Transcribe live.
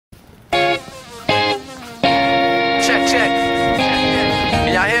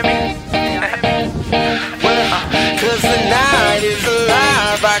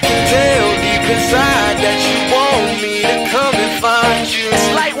that you want me to come and find you. It's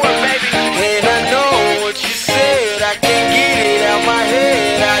light work, baby. And I know what you said, I can't get it out my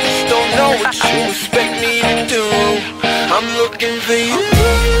head. I just don't know what you expect me to do. I'm looking for you.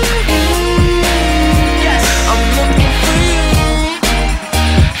 Yes, I'm looking for you.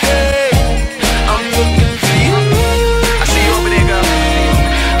 Hey, I'm looking for you. I see you over there, girl.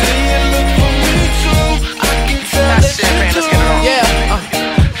 Do you look for me too? I can tell that you do. Yeah,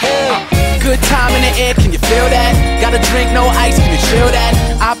 good time in the air, can you feel that? Got a drink, no ice, can you chill that?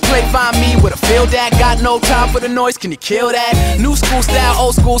 I play find me with a feel that. Got no time for the noise, can you kill that? New school style,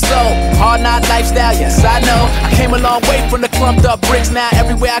 old school soul. Hard not lifestyle, yes I know. I came a long way from the clumped up bricks. Now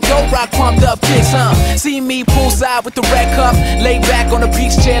everywhere I go, rock pumped up kicks, See me poolside with the red cup, laid back on the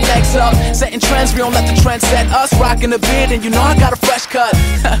beach chair, legs up. Setting trends, we don't let the trend set us. Rocking the beard, and you know I got a fresh cut.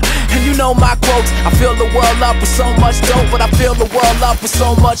 And you know my quotes, I fill the world up with so much dope, but I fill the world up with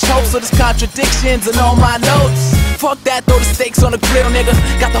so much hope. So there's contradictions in all my notes. Fuck that, throw the stakes on the grill, nigga.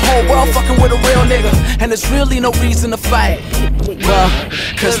 Got the whole world fucking with a real nigga, and there's really no reason to fight. Well,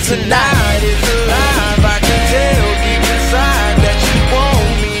 cause tonight is alive. I can tell deep inside that you want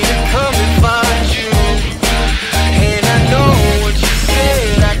me to come and find you. And I know what you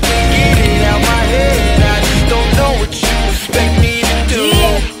said, I can't get it out my head. I just don't know what you expect me to do.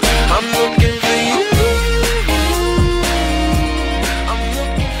 I'm looking for you. I'm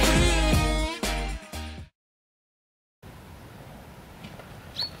looking for you.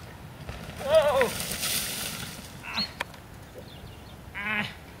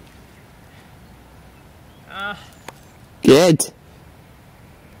 Good.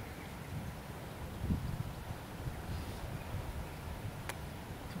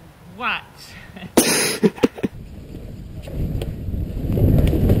 What?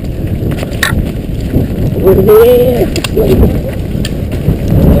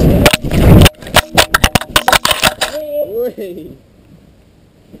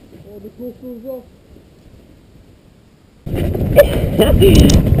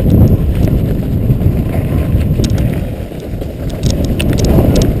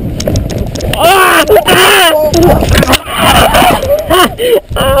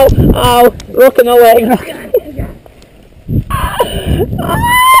 Ow, ow, looking away.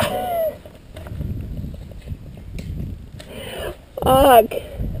 Fuck.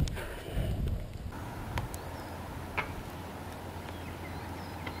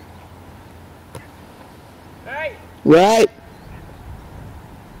 Hey. Right.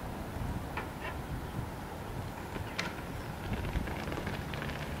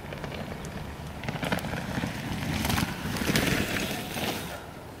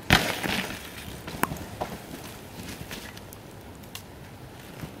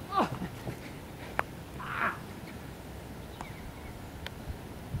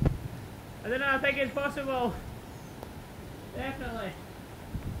 I don't know, I think it's possible. Definitely.